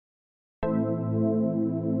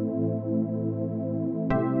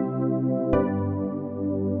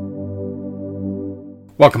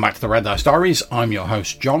Welcome back to the Red Dice Diaries. I'm your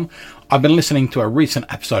host, John. I've been listening to a recent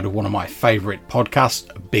episode of one of my favourite podcasts,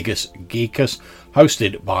 Biggest Geekus,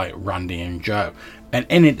 hosted by Randy and Joe. And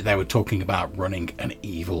in it, they were talking about running an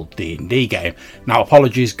evil D&D game. Now,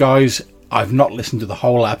 apologies, guys. I've not listened to the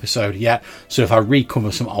whole episode yet, so if I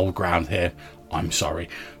recover some old ground here, I'm sorry.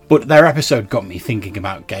 But their episode got me thinking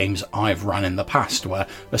about games I've run in the past, where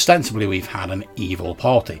ostensibly we've had an evil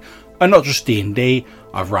party. And not just D&D,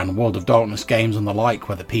 I've ran World of Darkness games and the like,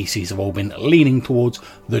 where the PCs have all been leaning towards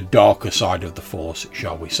the darker side of the Force,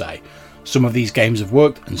 shall we say. Some of these games have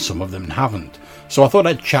worked and some of them haven't. So I thought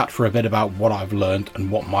I'd chat for a bit about what I've learned and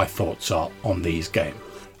what my thoughts are on these games.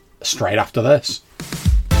 Straight after this.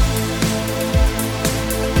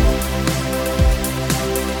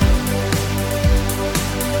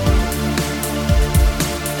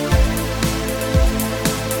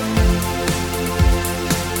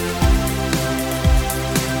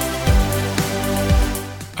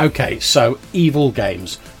 Okay, so evil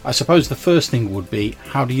games. I suppose the first thing would be,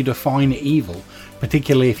 how do you define evil?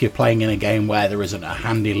 Particularly if you're playing in a game where there isn't a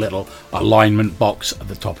handy little alignment box at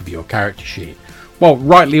the top of your character sheet. Well,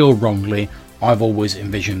 rightly or wrongly, I've always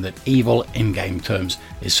envisioned that evil in game terms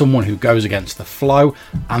is someone who goes against the flow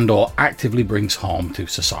and or actively brings harm to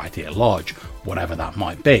society at large, whatever that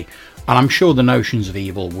might be. And I'm sure the notions of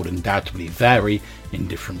evil would undoubtedly vary in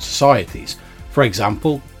different societies. For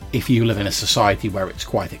example, if you live in a society where it's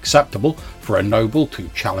quite acceptable for a noble to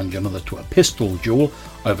challenge another to a pistol duel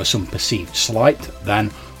over some perceived slight,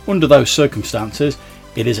 then under those circumstances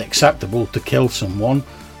it is acceptable to kill someone,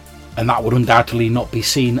 and that would undoubtedly not be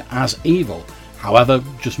seen as evil. However,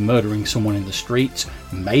 just murdering someone in the streets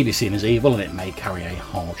may be seen as evil, and it may carry a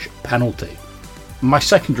harsh penalty. My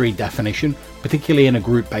secondary definition, particularly in a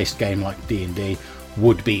group-based game like D&D,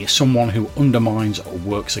 would be someone who undermines or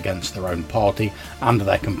works against their own party and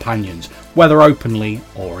their companions, whether openly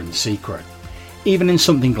or in secret. Even in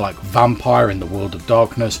something like Vampire in the World of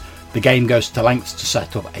Darkness, the game goes to lengths to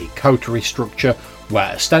set up a coterie structure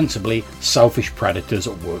where ostensibly selfish predators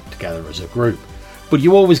work together as a group. But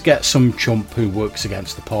you always get some chump who works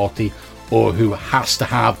against the party, or who has to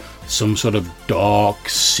have some sort of dark,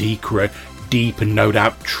 secret, deep and no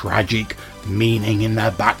doubt tragic meaning in their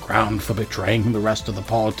background for betraying the rest of the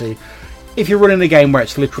party. If you're running a game where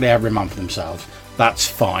it's literally every man for themselves, that's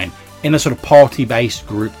fine. In a sort of party-based,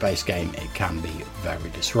 group-based game, it can be very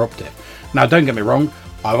disruptive. Now, don't get me wrong,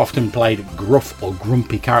 I've often played gruff or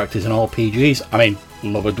grumpy characters in RPGs. I mean,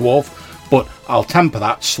 love a dwarf, but I'll temper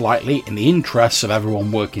that slightly in the interests of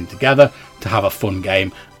everyone working together to have a fun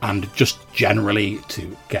game and just generally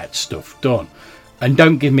to get stuff done. And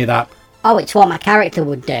don't give me that, "Oh, it's what my character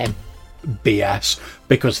would do," BS,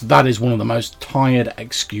 because that is one of the most tired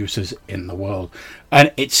excuses in the world,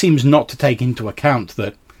 and it seems not to take into account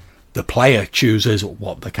that the player chooses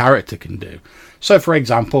what the character can do. So for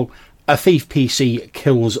example, a thief PC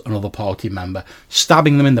kills another party member,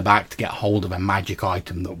 stabbing them in the back to get hold of a magic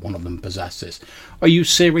item that one of them possesses. Are you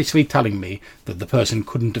seriously telling me that the person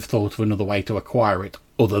couldn't have thought of another way to acquire it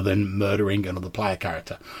other than murdering another player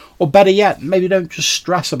character? Or better yet, maybe don't just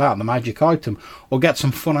stress about the magic item, or get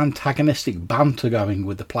some fun antagonistic banter going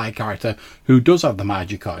with the player character who does have the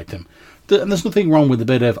magic item. And there's nothing wrong with a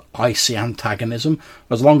bit of icy antagonism,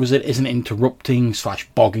 as long as it isn't interrupting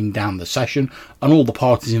 / bogging down the session and all the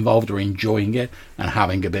parties involved are enjoying it and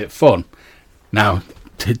having a bit fun. Now,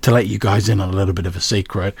 to let you guys in on a little bit of a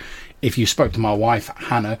secret, if you spoke to my wife,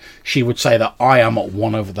 Hannah, she would say that I am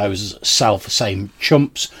one of those self-same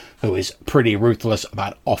chumps who is pretty ruthless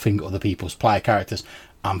about offing other people's player characters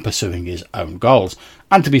and pursuing his own goals.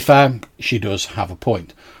 And to be fair, she does have a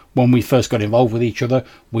point. When we first got involved with each other,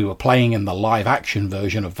 we were playing in the live-action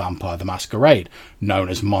version of Vampire the Masquerade, known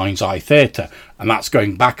as Mind's Eye Theatre, and that's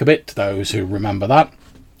going back a bit to those who remember that.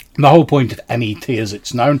 The whole point of MET, as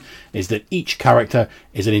it's known, is that each character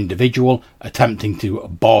is an individual attempting to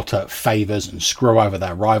barter favours and screw over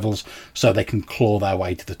their rivals so they can claw their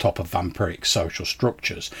way to the top of vampiric social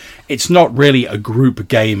structures. It's not really a group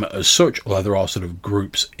game as such, although there are sort of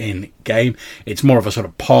groups in game. It's more of a sort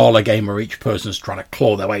of parlour game where each person's trying to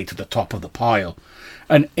claw their way to the top of the pile.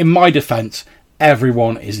 And in my defence,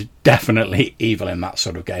 everyone is definitely evil in that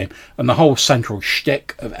sort of game, and the whole central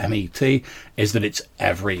shtick of MET is that it's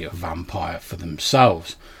every vampire for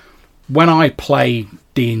themselves. When I play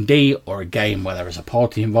D&D or a game where there is a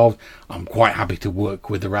party involved, I'm quite happy to work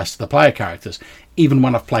with the rest of the player characters. Even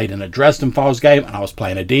when I've played in a Dresden Files game and I was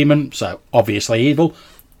playing a demon, so obviously evil,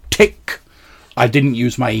 tick! I didn't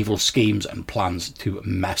use my evil schemes and plans to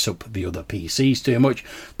mess up the other PCs too much,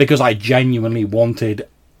 because I genuinely wanted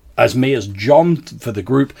as John, for the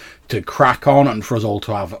group to crack on and for us all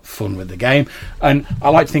to have fun with the game. And I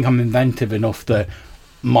like to think I'm inventive enough that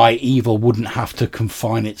my evil wouldn't have to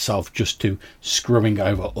confine itself just to screwing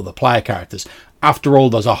over other player characters. After all,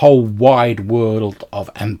 there's a whole wide world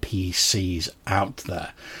of NPCs out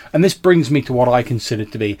there. And this brings me to what I consider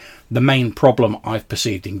to be the main problem I've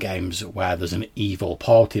perceived in games where there's an evil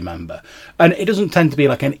party member. And it doesn't tend to be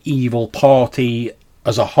like an evil party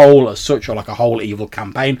as a whole, as such, or like a whole evil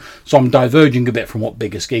campaign. So I'm diverging a bit from what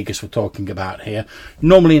Biggest Geekers were talking about here.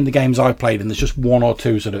 Normally in the games I've played, and there's just one or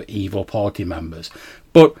two sort of evil party members.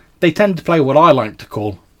 But they tend to play what I like to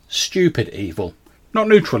call stupid evil. Not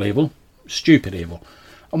neutral evil, stupid evil.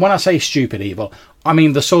 And when I say stupid evil, I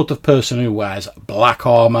mean the sort of person who wears black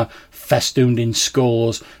armour, festooned in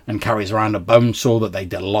skulls, and carries around a bone saw that they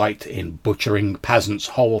delight in butchering peasants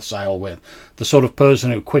wholesale with. The sort of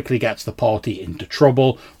person who quickly gets the party into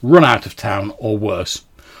trouble, run out of town, or worse.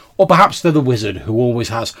 Or perhaps they're the wizard who always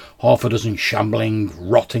has half a dozen shambling,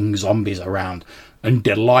 rotting zombies around, and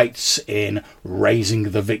delights in raising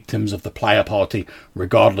the victims of the player party,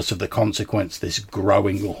 regardless of the consequence this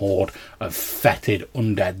growing horde of fetid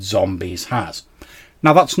undead zombies has.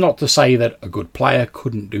 Now, that's not to say that a good player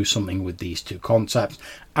couldn't do something with these two concepts,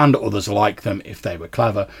 and others like them if they were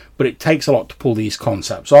clever, but it takes a lot to pull these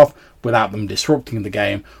concepts off without them disrupting the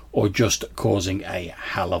game or just causing a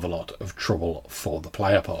hell of a lot of trouble for the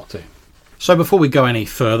player party. So before we go any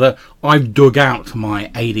further, I've dug out my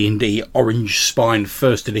AD&D Orange Spine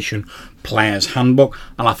First Edition Player's Handbook,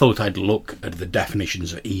 and I thought I'd look at the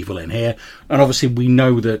definitions of evil in here. And obviously we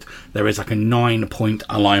know that there is like a 9-point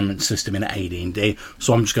alignment system in AD&D,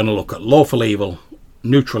 so I'm just going to look at lawful evil,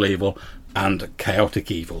 neutral evil, and chaotic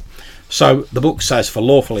evil. So the book says for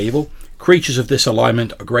lawful evil, creatures of this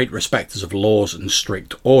alignment are great respecters of laws and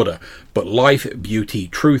strict order, but life, beauty,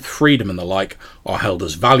 truth, freedom and the like are held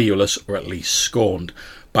as valueless or at least scorned.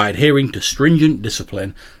 By adhering to stringent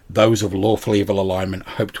discipline, those of lawful evil alignment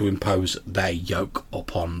hope to impose their yoke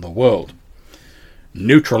upon the world.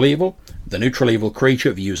 Neutral evil. The neutral evil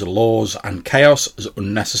creature views laws and chaos as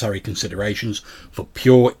unnecessary considerations, for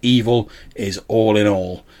pure evil is all in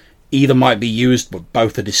all. Either might be used, but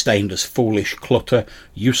both are disdained as foolish clutter,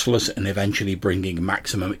 useless and eventually bringing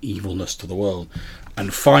maximum evilness to the world.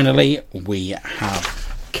 And finally, we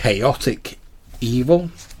have chaotic evil.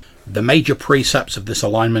 The major precepts of this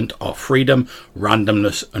alignment are freedom,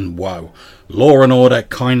 randomness and woe. Law and order,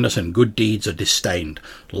 kindness and good deeds are disdained.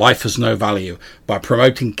 Life has no value. By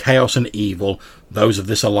promoting chaos and evil, those of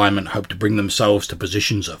this alignment hope to bring themselves to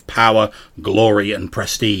positions of power, glory and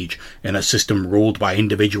prestige in a system ruled by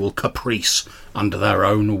individual caprice under their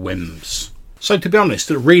own whims. So to be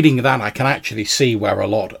honest, reading that I can actually see where a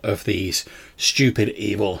lot of these stupid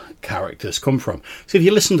evil characters come from. So if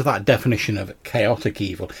you listen to that definition of chaotic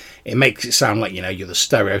evil, it makes it sound like, you're the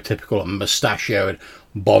stereotypical mustachioed,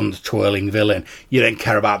 Bond-twirling villain. You don't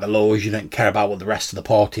care about the laws, you don't care about what the rest of the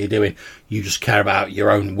party are doing, you just care about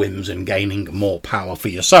your own whims and gaining more power for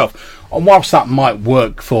yourself. And whilst that might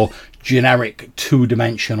work for generic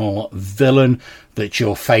two-dimensional villain that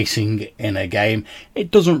you're facing in a game,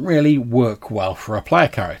 it doesn't really work well for a player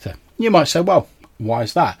character. You might say, well, why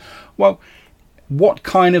is that? Well, what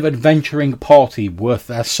kind of adventuring party worth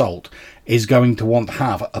their salt is going to want to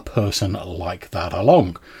have a person like that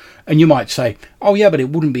along? And you might say, oh yeah, but it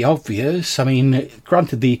wouldn't be obvious. I mean,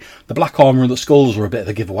 granted, the black armour and the skulls are a bit of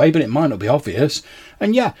a giveaway, but it might not be obvious.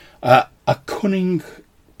 And yeah, a cunning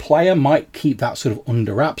player might keep that sort of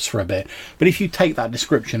under wraps for a bit. But if you take that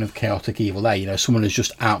description of chaotic evil there, someone who's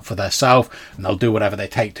just out for their self and they'll do whatever they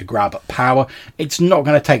take to grab power, it's not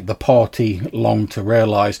going to take the party long to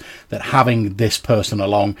realise that having this person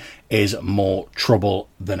along is more trouble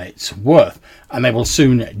than it's worth. And they will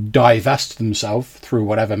soon divest themselves through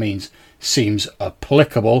whatever means seems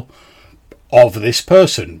applicable of this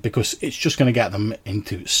person, because it's just going to get them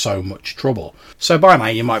into so much trouble. So by now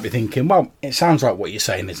you might be thinking, well, it sounds like what you're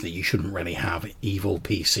saying is that you shouldn't really have evil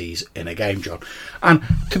PCs in a game, John. And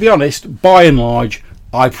to be honest, by and large,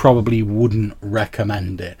 I probably wouldn't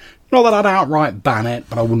recommend it. Not that I'd outright ban it,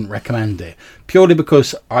 but I wouldn't recommend it. Purely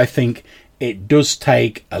because I think it does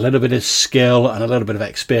take a little bit of skill and a little bit of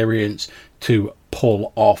experience to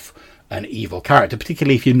pull off an evil character,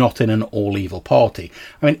 particularly if you're not in an all-evil party.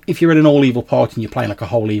 I mean, if you're in an all-evil party and you're playing like a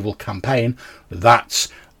whole evil campaign, that's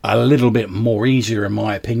a little bit more easier in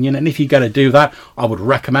my opinion. And if you're going to do that, I would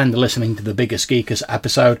recommend listening to the Biggest Geekers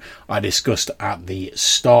episode I discussed at the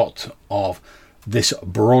start of this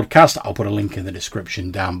broadcast. I'll put a link in the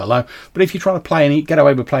description down below. But if you're trying to get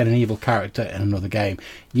away with playing an evil character in another game,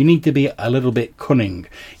 you need to be a little bit cunning.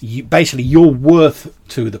 Basically, your worth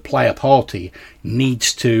to the player party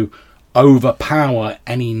needs to overpower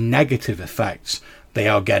any negative effects they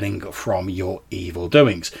are getting from your evil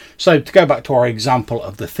doings. So to go back to our example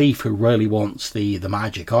of the thief who really wants the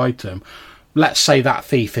magic item, let's say that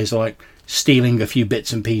thief is like stealing a few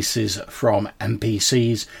bits and pieces from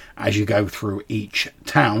NPCs as you go through each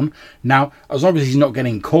town. Now, as long as he's not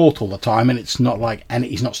getting caught all the time, and it's not like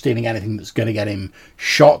he's not stealing anything that's going to get him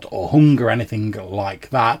shot or hung or anything like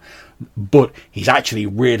that, but he's actually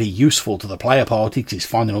really useful to the player party because he's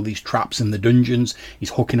finding all these traps in the dungeons,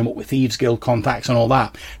 he's hooking them up with Thieves Guild contacts and all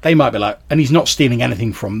that. They might be like, and he's not stealing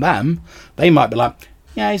anything from them, they might be like,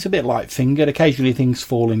 yeah, he's a bit light-fingered, occasionally things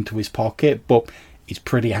fall into his pocket, but he's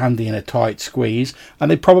pretty handy in a tight squeeze, and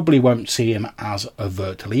they probably won't see him as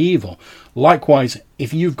overtly evil. Likewise,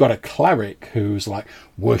 if you've got a cleric who's like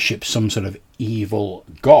worships some sort of evil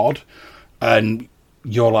god, and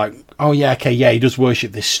you're like, oh yeah, okay, yeah, he does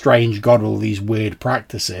worship this strange god with all these weird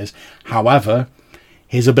practices. However,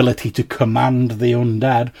 his ability to command the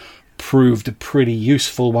undead proved pretty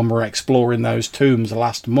useful when we were exploring those tombs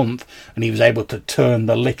last month, and he was able to turn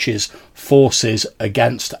the Lich's forces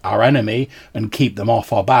against our enemy and keep them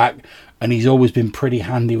off our back, and he's always been pretty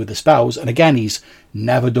handy with the spells. And again, he's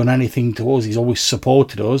never done anything to us, he's always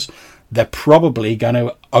supported us. They're probably going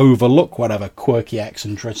to overlook whatever quirky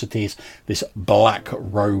eccentricities this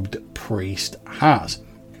black-robed priest has.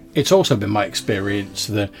 It's also been my experience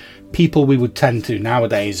that people we would tend to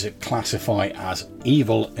nowadays classify as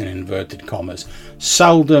evil, in inverted commas,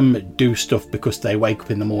 seldom do stuff because they wake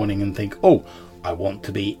up in the morning and think, oh, I want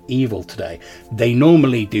to be evil today. They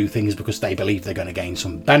normally do things because they believe they're going to gain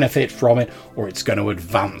some benefit from it, or it's going to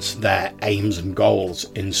advance their aims and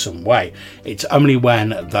goals in some way. It's only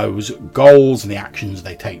when those goals and the actions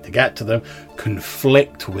they take to get to them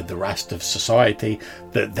conflict with the rest of society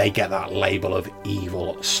that they get that label of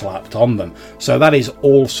evil slapped on them. So that is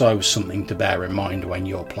also something to bear in mind when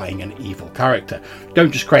you're playing an evil character.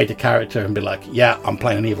 Don't just create a character and be like, yeah, I'm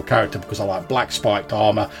playing an evil character because I like black spiked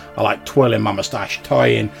armour, I like twirling my moustache,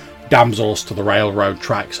 tying damsels to the railroad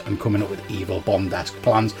tracks and coming up with evil Bond-esque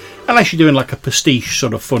plans, unless you're doing like a pastiche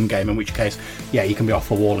sort of fun game, in which case, yeah, you can be off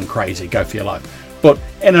the wall and crazy, go for your life. But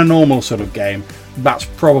in a normal sort of game, that's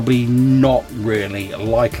probably not really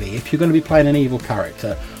likely. If you're going to be playing an evil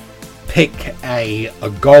character, pick a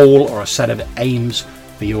goal or a set of aims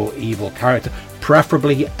for your evil character,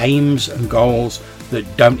 preferably aims and goals that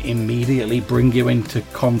don't immediately bring you into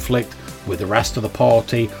conflict with the rest of the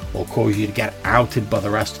party or cause you to get outed by the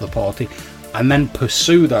rest of the party, and then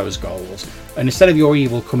pursue those goals. And instead of your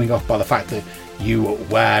evil coming off by the fact that you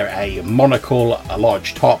wear a monocle, a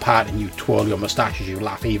large top hat, and you twirl your moustache as you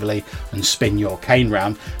laugh evilly and spin your cane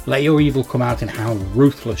round, let your evil come out in how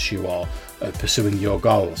ruthless you are at pursuing your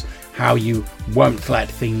goals, how you won't let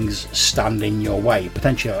things stand in your way,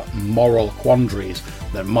 potential moral quandaries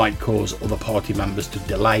that might cause other party members to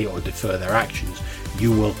delay or defer their actions.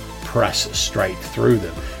 You will press straight through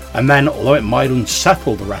them. And then, although it might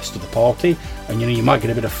unsettle the rest of the party, and you might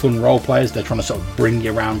get a bit of fun role players, they're trying to sort of bring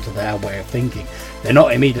you around to their way of thinking. They're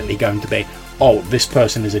not immediately going to be, oh, this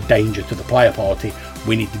person is a danger to the player party,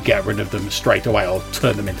 we need to get rid of them straight away or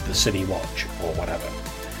turn them into the City Watch or whatever.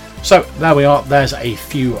 So there we are, there's a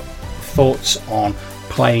few thoughts on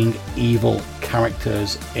playing evil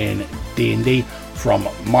characters in D&D from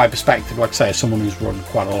my perspective, like I say, as someone who's run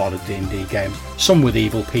quite a lot of D&D games, some with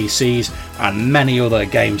evil PCs, and many other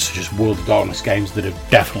games such as World of Darkness games that have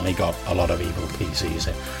definitely got a lot of evil PCs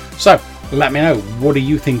in. So let me know, what do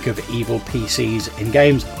you think of evil PCs in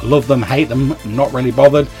games? Love them, hate them, not really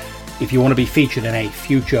bothered. If you want to be featured in a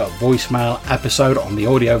future voicemail episode on the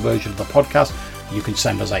audio version of the podcast, you can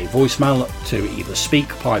send us a voicemail to either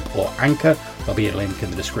SpeakPipe or Anchor. There'll be a link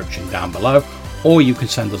in the description down below. Or you can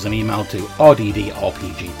send us an email to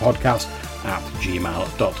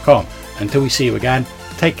rddrpgpodcast@gmail.com. Until we see you again,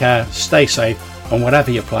 take care, stay safe, and whatever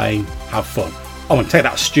you're playing, have fun. Oh, and take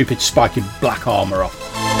that stupid spiky black armour off.